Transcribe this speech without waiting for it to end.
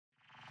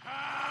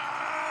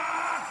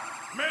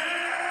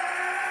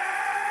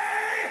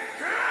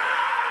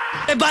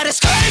Everybody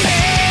screaming,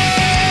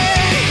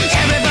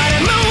 everybody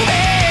moving.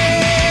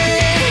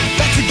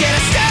 Let's get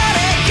it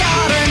started,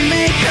 gotta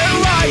make a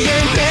riot.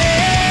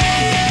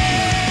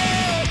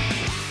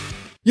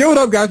 Yo, what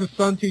up guys, it's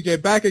Sontj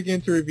back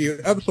again to review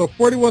episode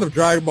 41 of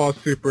Dragon Ball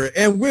Super,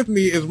 and with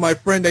me is my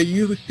friend that you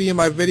usually see in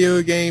my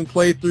video game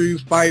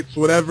playthroughs, fights,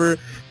 whatever,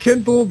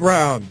 Kendall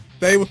Brown.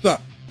 Say what's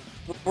up.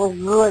 What's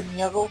good,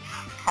 nigga?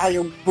 How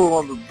you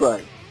doing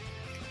today?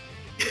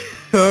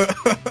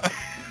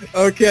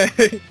 Okay,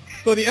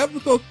 so the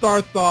episode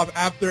starts off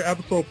after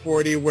episode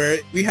 40 where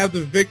we have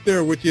the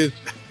victor, which is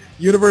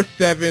Universe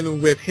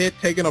 7, with Hit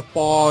taking a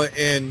fall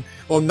and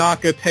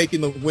Onaka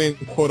taking the win,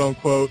 quote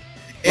unquote.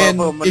 And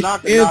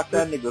Manaka knocked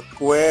that nigga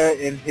square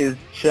in his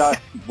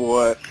chest,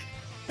 boy.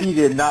 He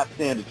did not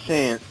stand a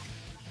chance.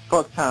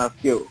 Fuck time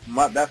skill.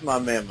 That's my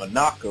man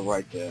Manaka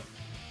right there.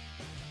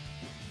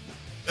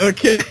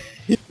 Okay.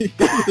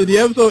 So the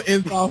episode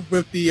ends off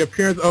with the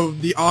appearance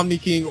of the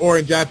OMNI-KING, or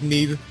in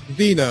Japanese,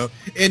 Zeno.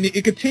 And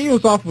it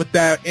continues off with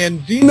that,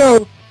 and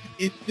Zeno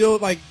is still,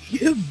 like,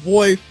 his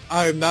voice,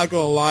 I'm not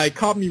gonna lie,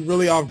 caught me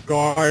really off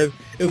guard.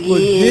 It's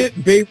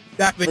legit baby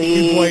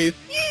Japanese voice.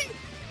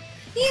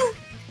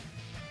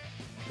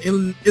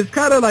 It's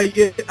kind of like,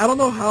 I don't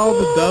know how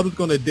the dub is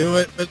going to do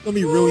it, but it's going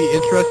to be really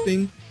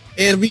interesting.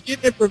 And we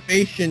get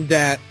information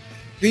that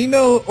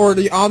Zeno, or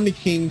the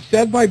OMNI-KING,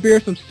 said by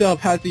Beerus himself,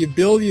 has the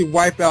ability to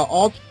wipe out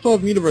all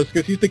 12 universes,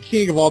 because he's the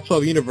king of all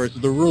 12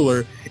 universes, the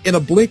ruler, in a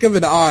blink of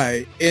an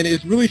eye. And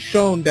it's really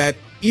shown that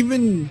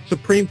even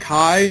Supreme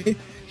Kai,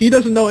 he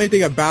doesn't know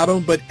anything about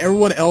him, but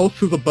everyone else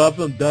who's above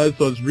him does,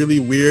 so it's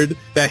really weird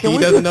that he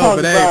doesn't know.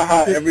 But about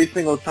how every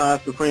single time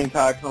Supreme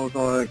Kai comes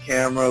on the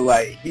camera,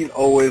 like, he's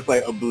always,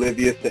 like,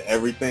 oblivious to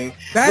everything.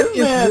 That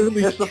is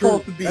really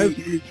supposed to be,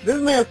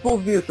 this man's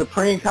supposed to be a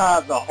Supreme Kai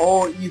of the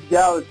whole East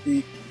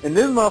Galaxy, and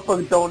this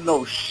motherfucker don't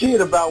know shit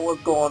about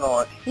what's going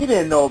on. He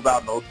didn't know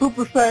about no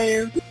Super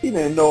Saiyans. He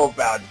didn't know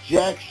about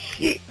jack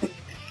shit.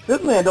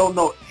 This man don't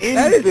know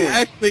anything. That is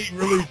actually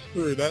really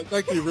true. That's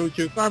actually really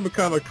true. It's starting to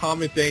become a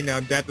common thing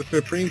now that the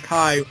Supreme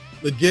Kai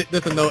legit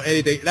doesn't know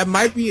anything. That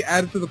might be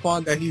added to the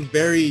point that he's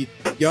very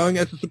young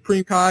as a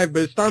Supreme Kai,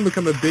 but it's starting to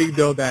become a big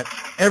deal that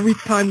every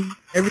time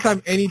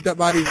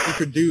anybody's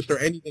introduced or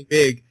anything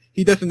big,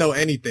 he doesn't know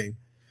anything.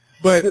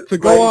 But to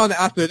go on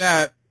after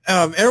that,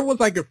 everyone's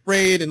like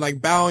afraid and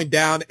like bowing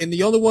down, and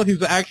the only one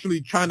who's actually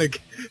trying to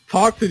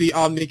talk to the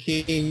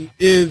OMNI-KING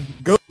is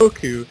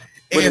Goku.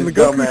 And the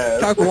Goku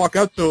tries to walk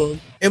up to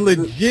him, and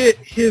legit,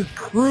 his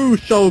crew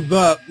shows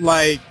up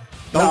like,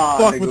 don't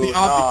fuck with the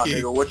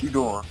OMNI-KING. Nigga, what you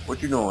doing?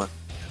 What you doing?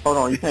 Hold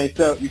on, you can't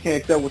step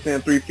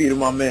within 3 feet of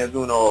my man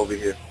Zuno over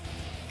here.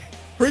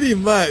 Pretty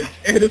much,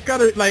 and it's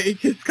kind of like,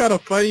 it's kind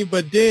of funny,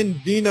 but then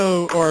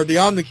Zeno, or the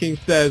OMNI-KING,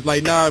 says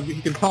like, nah,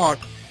 he can talk.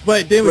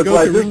 But then we go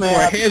like, to this man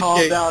has to calm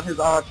handshake. down his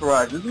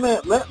entourage. This man,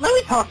 let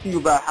me talk to you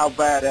about how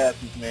badass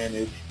this man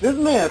is. This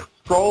man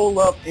stroll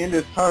up in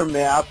this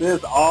tournament after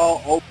it's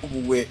all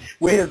over with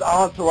his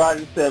entourage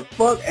and said,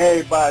 fuck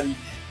everybody,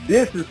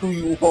 this is who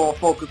you want to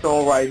focus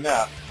on right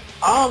now.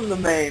 I'm the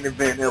main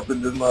event up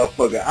in this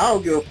motherfucker. I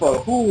don't give a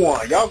fuck who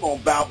won. Y'all gonna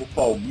bow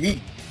before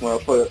me,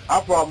 motherfucker. I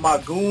brought my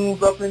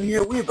goons up in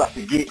here. We about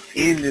to get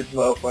in this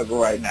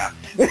motherfucker right now.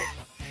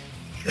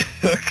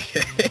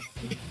 Okay.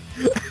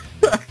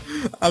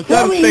 I'm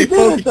trying to stay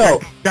focused.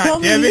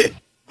 God damn it.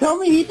 Tell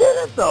me he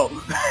didn't, though.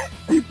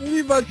 He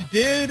pretty much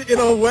did, in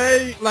a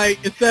way, like,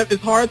 except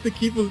it's hard to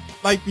keep him,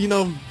 like, you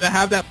know, to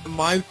have that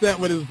mindset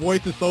when his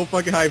voice is so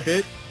fucking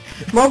high-pitched.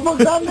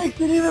 Motherfucker, that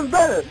makes it even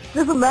better.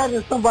 Just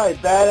imagine somebody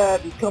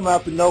badass just come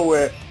out of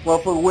nowhere,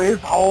 motherfucker, with his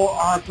whole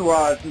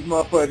entourage, this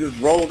motherfucker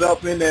just rolled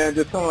up in there and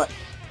just come like,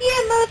 yeah,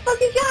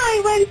 motherfuckers, y'all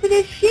ain't ready for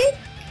this shit.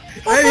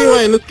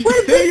 Anyway, let's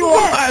continue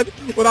on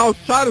what I was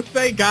trying to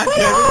say,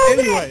 goddammit.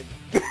 Anyway.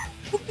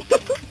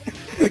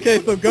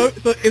 Okay, so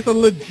it's a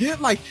legit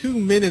like 2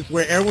 minutes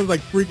where everyone's like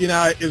freaking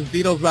out if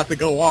Zeno's about to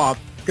go off,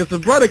 because the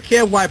brother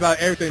can't wipe out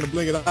everything in the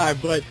blink of an eye,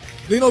 but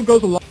Zeno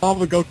goes along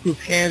with Goku's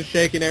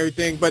handshake and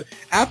everything. But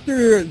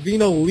after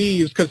Zeno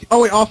leaves, because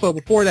also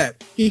before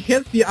that, he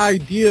hints the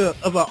idea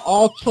of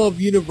all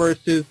 12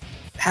 universes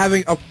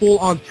having a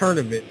full-on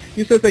tournament.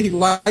 He says that he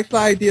likes the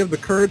idea of the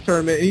current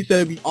tournament, and he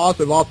said it'd be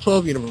awesome if all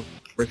 12 universes.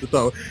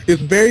 So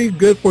it's very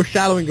good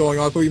foreshadowing going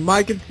on. So we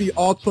might get to see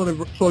all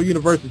 12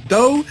 universes.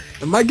 Though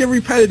it might get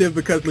repetitive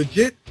because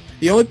legit,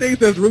 the only thing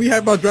that's really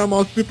hype about Dragon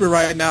Ball Super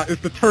right now is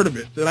the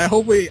tournaments. And I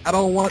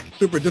don't want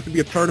Super just to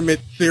be a tournament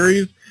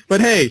series. But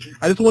hey,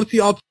 I just want to see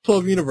all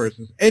 12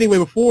 universes. Anyway,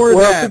 before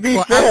that, to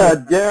be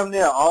fair, damn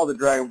near all the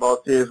Dragon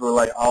Ball series were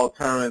like all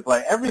tournaments.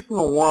 Like every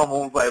single one of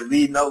them was like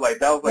leading up. Like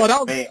that was like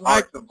the main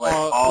arcs of like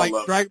all of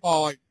them. Dragon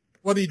Ball, like,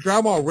 well, the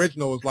Dragon Ball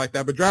original was like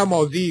that, but Dragon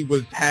Ball Z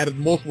had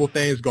multiple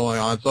things going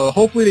on. So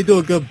hopefully they do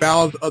a good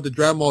balance of the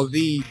Dragon Ball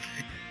Z,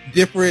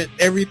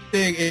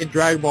 everything in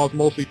Dragon Ball is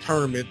mostly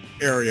tournament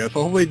area.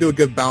 So hopefully they do a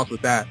good balance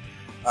with that.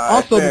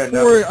 Also, yeah,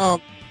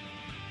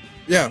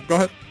 go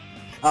ahead.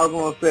 I was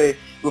going to say,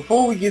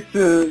 before we get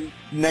to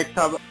next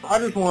topic, I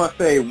just want to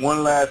say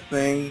one last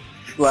thing.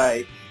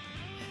 Like,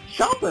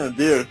 Chopper and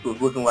Beerus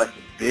was looking like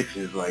some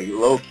bitches, like,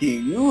 low-key.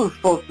 You was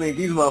supposed to think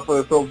these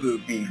motherfuckers supposed to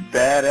be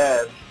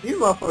badass. These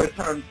motherfuckers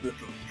turned into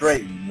some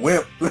straight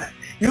wimps.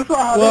 You saw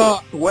how they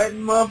were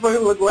sweating,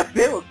 motherfuckers? Looked like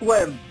they were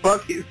sweating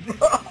buckets,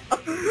 bro.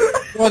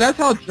 Well, that's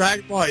how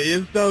Dragon Ball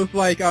is, though. It's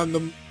like,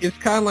 it's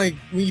kind of like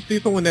when you see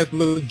someone that's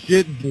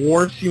legit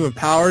dwarfs human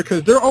power,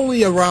 because they're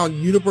only around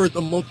universe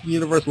or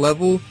multi-universe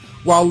level,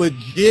 while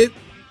legit,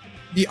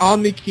 the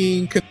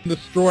OMNI-KING can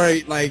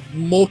destroy, like,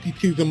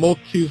 multitudes and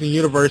multitudes of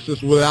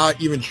universes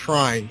without even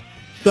trying.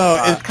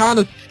 So it's kind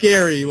of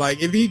scary.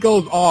 Like, if he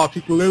goes off,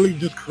 he can literally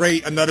just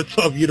create another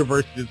 12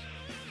 universes.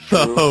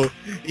 So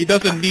he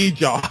doesn't need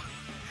y'all.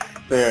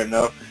 Fair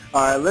enough.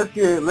 All right, let's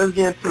get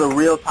into the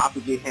real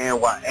topic at hand.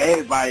 Why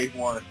everybody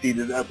want to see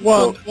this episode?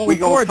 Well,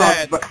 before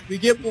that, we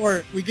get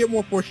more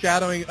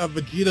foreshadowing of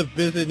Vegeta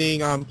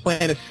visiting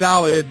Planet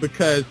Salad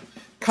because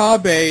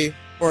Kabe,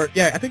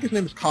 I think his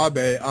name is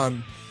Kabe.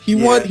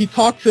 He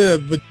talked to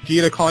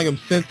Vegeta, calling him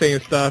Sensei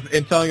and stuff,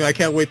 and telling him, "I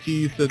can't wait to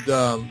use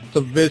to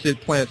visit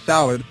Planet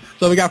Salad."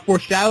 So we got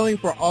foreshadowing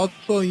for all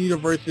 12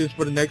 universes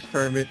for the next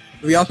tournament.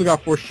 We also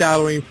got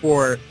foreshadowing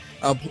for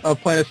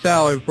Planet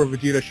Salad for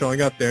Vegeta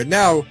showing up there.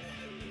 Now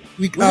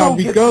we go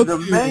to the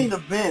main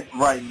event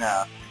right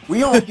now. We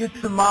don't get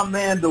to my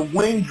man, the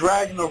Winged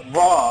Dragon of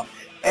Ra,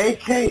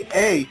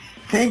 a.k.a.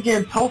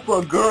 Tengen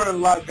Toppa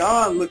Gurren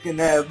Lagann looking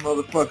ass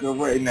motherfucker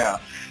right now.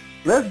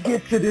 Let's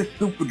get to this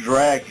Super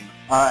Dragon.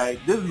 Alright,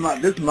 this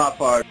is my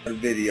part of the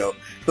video.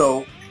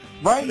 So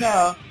right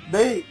now,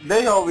 they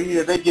over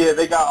here,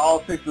 they got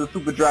all 6 of the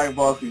Super Dragon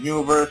Balls for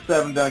Universe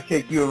 7 done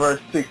kick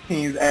Universe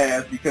 16's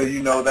ass because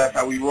you know that's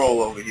how we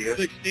roll over here.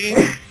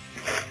 16?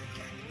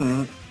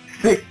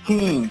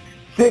 16.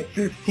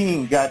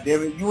 616,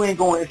 goddammit. You ain't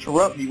gonna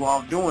interrupt me while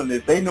I'm doing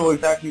this. They know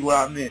exactly what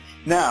I meant.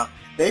 Now,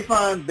 they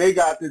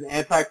got this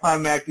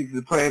anticlimactic,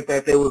 the planet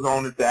that they was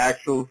on is the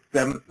actual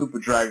 7th Super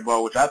Dragon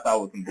Ball, which I thought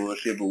was some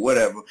bullshit, but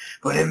whatever.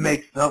 But it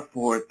makes up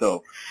for it,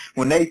 though.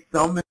 When they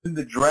summon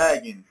the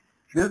dragon,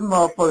 this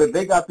motherfucker,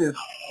 they got this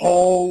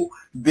whole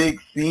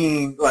big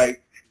scene,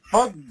 like,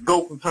 fuck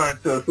Goku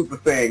turned to a Super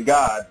Saiyan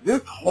God.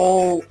 This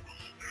whole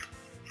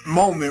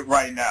moment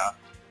right now,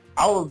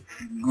 I was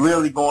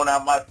really going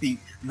out my seat.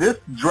 This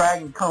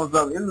dragon comes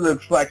up, it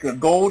looks like a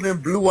golden,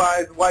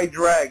 blue-eyed white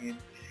dragon.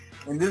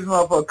 And this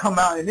motherfucker come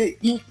out and it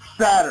eats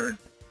Saturn.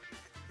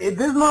 This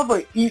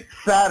motherfucker eats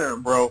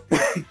Saturn, bro.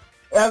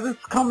 As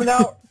it's coming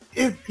out,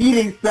 it's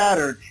eating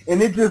Saturn. And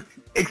it just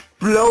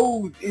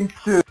explodes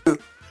into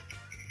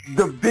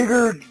the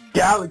bigger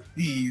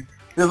galaxies.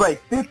 There's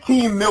like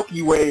 15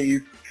 Milky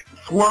Ways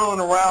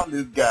swirling around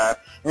this guy.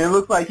 And it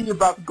looks like he's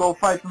about to go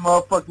fight some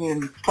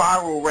motherfucking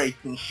spiral race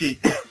and shit.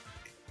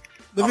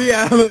 Let me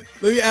add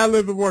a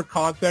little bit more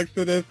context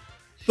to this.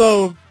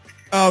 So,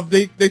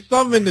 they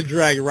summon the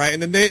dragon, right?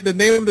 And the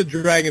name of the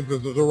dragons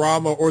is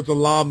Zarama or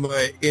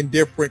Zalama in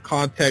different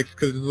contexts,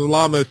 because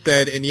Zalama is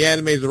said in the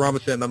anime,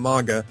 Zarama said in the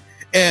manga.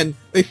 And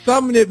they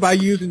summon it by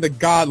using the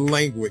god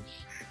language.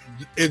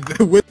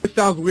 It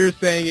sounds weird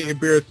saying it, and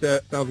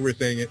Beerus sounds weird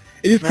saying it.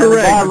 It is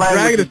correct. The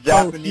dragon is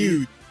so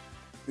huge.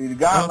 See, the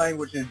god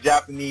language is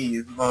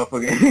Japanese,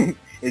 motherfucker.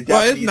 It's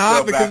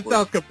not, because it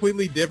sounds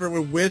completely different.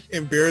 When Whis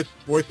and Beerus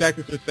voice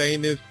actors are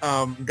saying this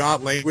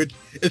god language,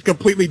 it's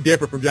completely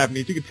different from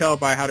Japanese. You can tell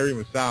by how they're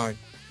even sounding.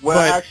 Well,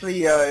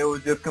 actually, it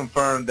was just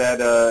confirmed that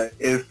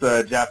it's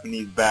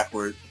Japanese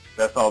backwards.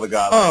 That's all the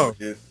god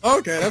language is.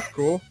 Okay, that's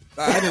cool.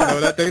 I didn't know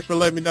that. Thanks for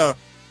letting me know.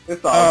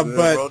 It's all good,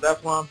 bro.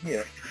 That's why I'm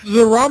here.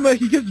 Zarama,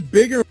 he gets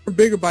bigger and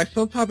bigger by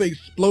some type of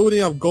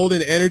exploding of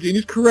golden energy. And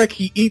he's correct.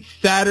 He eats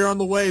Saturn on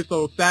the way,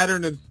 so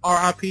Saturn is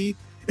RIP.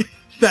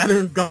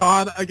 Saturn's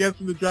gone, I guess,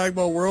 in the Dragon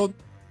Ball world.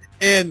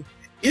 And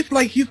it's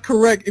like he's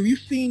correct. If you've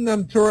seen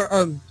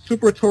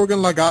Super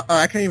Torgan Lagann,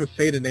 I can't even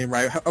say the name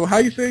right. How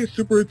you say it?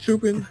 Super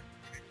Tupin?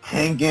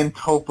 Tengen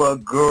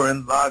Toppa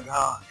Gurren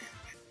Lagann.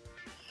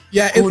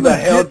 Yeah, it's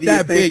legit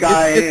that big.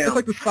 It's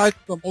like the size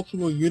of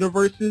multiple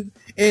universes.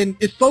 And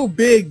it's so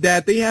big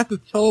that they have to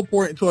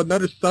teleport into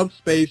another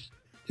subspace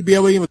to be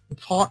able to even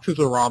talk to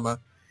Zarama.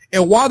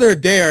 And while they're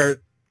there,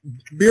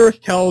 Beerus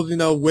tells,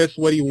 Whis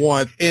what he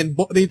wants, and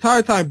the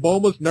entire time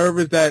Bulma's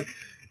nervous that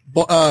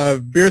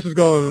Beerus is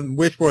going to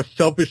wish for a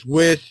selfish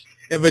wish,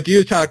 and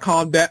Vegeta's trying to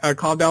calm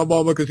down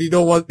Bulma because he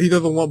doesn't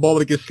want Bulma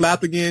to get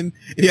slapped again,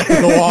 and he has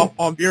to go off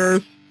on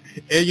Beerus,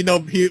 and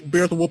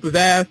Beerus will whoop his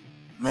ass.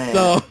 Man.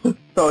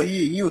 So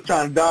he was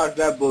trying to dodge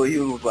that bullet. He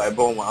was like,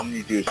 Bulma, I'm gonna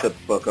need you to shut the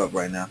fuck up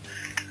right now.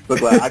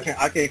 Look, like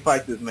I can't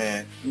fight this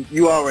man.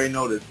 You already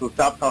know this, so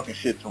stop talking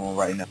shit to him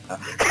right now.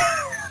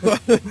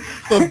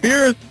 So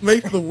Beerus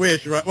makes the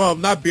wish, right? Well,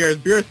 not Beerus.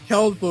 Beerus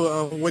tells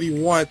what he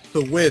wants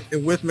to Whis,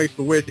 and Whis makes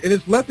the wish. And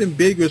it's left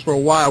ambiguous for a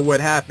while what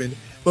happened.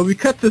 But we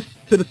cut to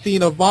the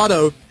scene of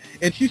Vados,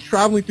 and she's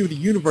traveling through the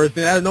universe,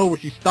 and out of nowhere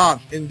she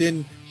stops, and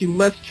then she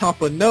lets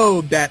Champa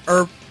know that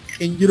Earth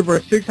in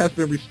Universe 6 has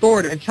been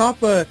restored. And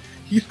Champa,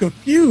 he's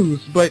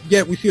confused, but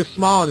yet we see a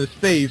smile on his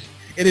face.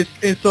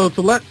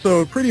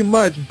 So pretty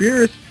much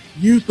Beerus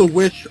used the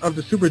wish of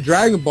the Super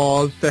Dragon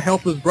Balls to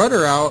help his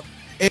brother out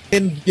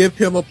and give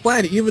him a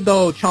plan. Even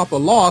though Champa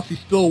lost, he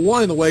still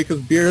won in a way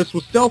because Beerus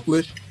was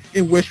selfish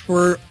and wish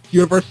for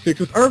Universe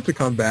 6's Earth to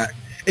come back.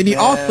 And he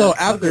also,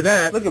 after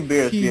that, look at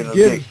Beerus he being a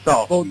big gives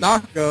softy.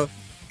 Monaka...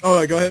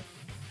 Oh, go ahead.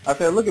 I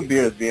said, look at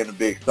Beerus being a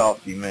big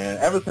softy, man.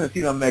 Ever since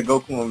he done met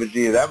Goku and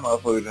Vegeta, that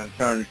motherfucker done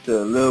turned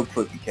into a little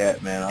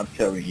pussycat, man. I'm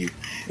telling you.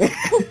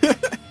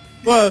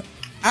 Well,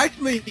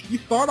 actually, you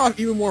start off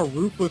even more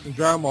ruthless in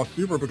Dragon Ball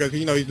Super because,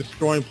 you know, he's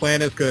destroying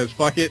planets because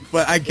fuck it.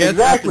 But I guess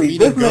exactly.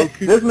 This man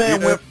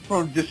Goku, went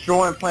from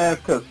destroying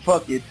planets because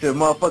fuck it to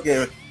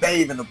motherfucking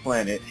saving the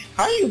planet.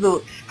 How you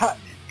do?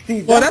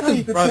 See, well, that's how his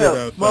you can brother,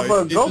 tell. though.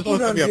 So Goku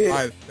done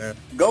did.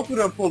 Goku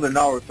done pulled a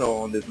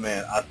Naruto on this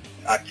man.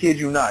 I kid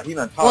you not. He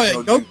done talked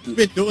well, Goku's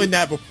been doing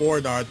that before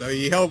Naruto.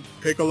 He helped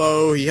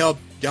Piccolo. He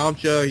helped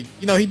Yamcha.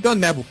 You know, he's done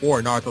that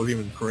before Naruto's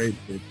even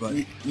created. But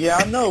yeah,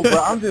 I know. But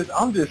I'm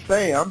just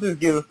saying. I'm just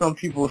giving some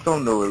people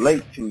something to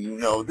relate to. You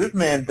know, this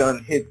man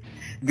done hit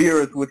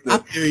Beerus with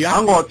the.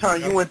 I'm gonna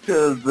turn you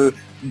into the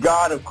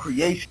god of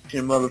creation,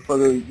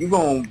 motherfucker. You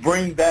gonna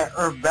bring that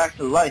earth back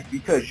to life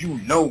because you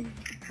know me.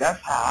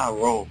 That's how I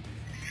roll.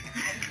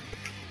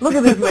 Look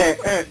at this man.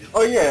 And,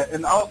 oh yeah,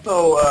 and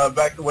also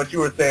back to what you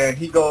were saying,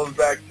 he goes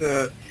back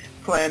to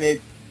Planet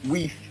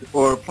Whis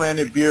or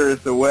Planet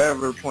Beerus or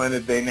whatever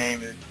planet they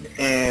name it,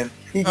 and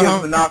he gives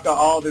Monaka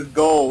all this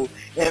gold.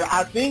 And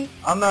I think,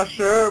 I'm not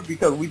sure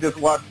because we just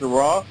watched the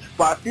Raw,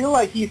 but I feel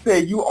like he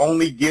said you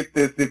only get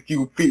this if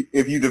you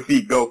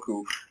defeat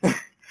Goku.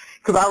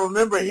 Because I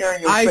remember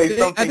hearing him say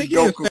something. I think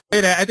Goku. He didn't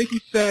say that. I think he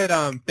said,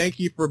 "Thank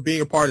you for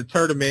being a part of the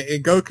tournament."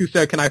 And Goku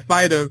said, "Can I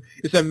fight him?"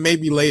 He said,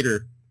 "Maybe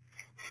later."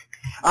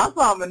 I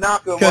saw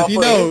Monaka because you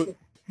know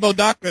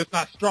Monaka is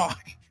not strong.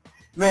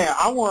 Man,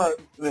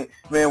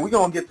 we're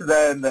gonna get to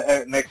that in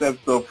the next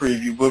episode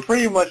preview. But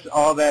pretty much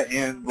all that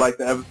ends, like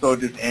the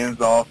episode just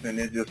ends off, and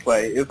it's just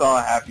like it's all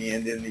a happy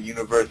ending. The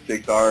Universe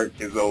 6 arc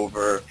is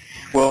over.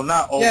 Well,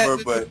 not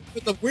over, but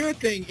the weird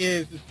thing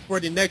is for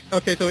the next.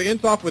 Okay, so it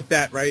ends off with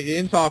that, right? It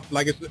ends off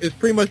like it's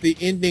pretty much the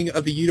ending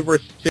of the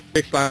Universe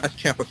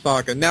 6/Champa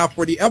Saga. Now,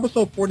 for the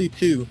episode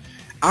 42,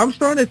 I'm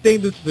starting to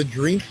think this is a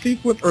dream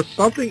sequence or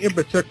something in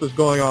particular is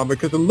going on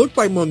because it looks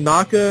like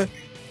Monaka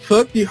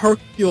took the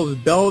Hercules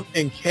belt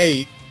and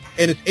cape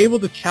and is able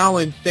to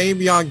challenge Saiyan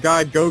Beyond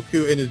God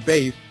Goku in his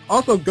base.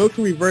 Also,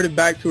 Goku reverted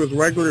back to his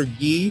regular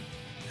gi,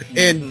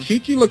 and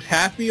Chi-Chi looks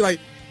happy. Like,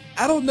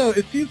 I don't know.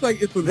 It seems like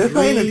it's a this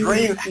dream. ain't a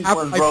dream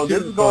sequence, bro.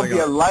 This is going to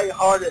be a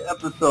lighthearted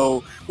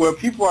episode where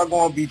people are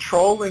going to be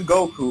trolling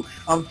Goku.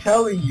 I'm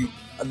telling you,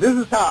 this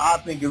is how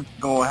I think it's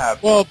going to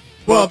happen. Well,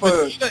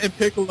 Vegeta and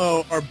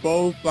Piccolo are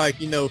both, like,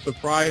 you know,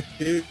 surprised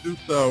too,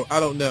 so I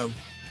don't know.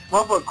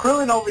 Motherfucker,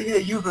 Krillin over here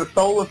using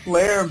Solar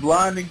Flare and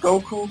blinding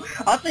Goku.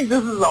 I think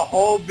this is a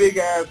whole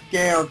big-ass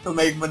scam to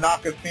make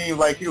Monaka seem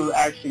like he was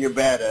actually a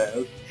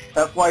badass.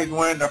 That's why he's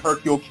wearing the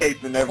Hercule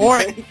cape and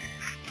everything.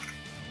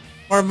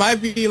 Or it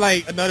might be,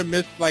 like, another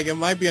it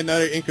might be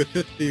another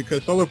inconsistency,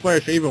 because Solar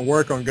Flare should even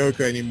work on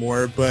Goku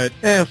anymore, but,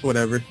 it's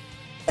whatever.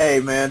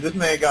 Hey man, this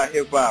man got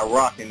hit by a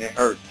rock and it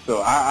hurts,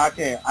 so I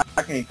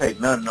can't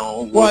take nothing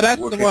on. Well, that's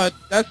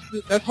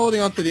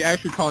holding on to the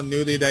actual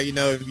continuity that, you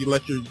know, if you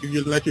let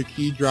your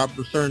key drop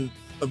to a certain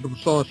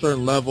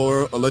level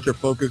or let your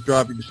focus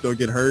drop, you can still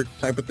get hurt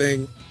type of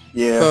thing.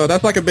 Yeah. So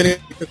that's like a bit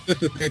of a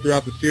consistent thing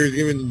throughout the series.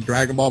 Even in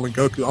Dragon Ball when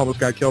Goku almost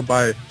got killed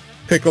by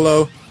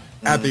Piccolo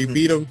after he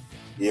beat him.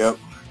 Yep.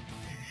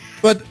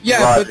 But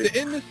yeah, but to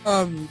end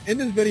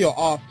this video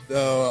off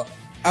though.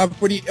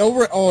 For the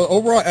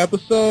overall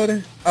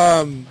episode,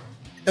 there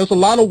was a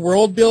lot of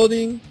world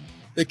building.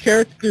 The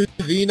character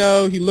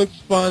Zeno, he looks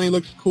fun, he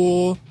looks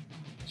cool.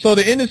 So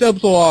to end this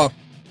episode off,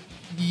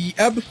 the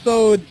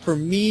episode for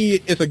me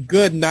is a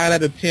good 9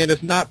 out of 10.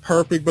 It's not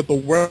perfect, but the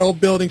world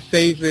building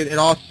saves it, and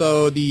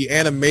also the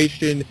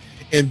animation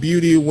and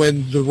beauty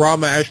when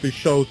Zurama actually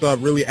shows up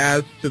really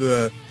adds to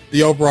the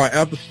overall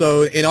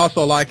episode, and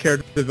also a lot of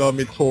character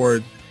development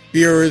towards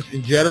Beerus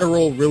in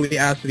general really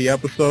adds to the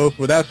episode.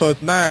 So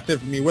it's 9 out of 10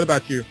 for me. What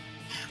about you?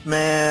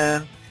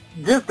 Man,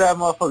 just that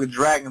motherfucking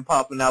dragon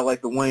popping out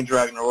like the Wayne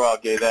Dragon Raw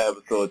gave that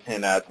episode a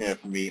 10 out of 10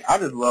 for me. I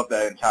just love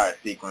that entire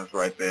sequence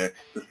right there.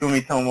 The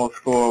Sumitomo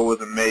score was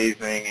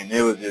amazing, and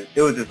it was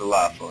just a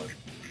lot of fun.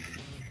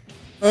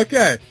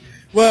 Okay.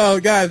 Well,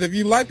 guys, if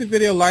you like the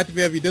video, like the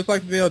video. If you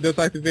dislike the video,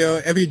 dislike the video.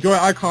 If you enjoy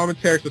our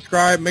commentary,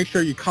 subscribe. Make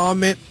sure you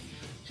comment.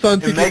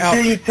 And make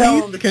sure you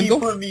tell them to keep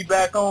putting me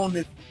back on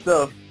this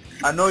stuff.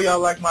 I know y'all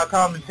like my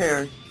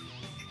commentary.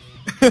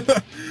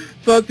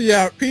 Sontj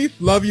out. Peace.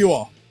 Love you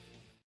all.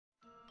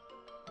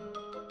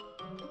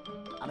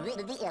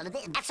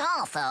 That's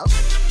all,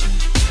 folks.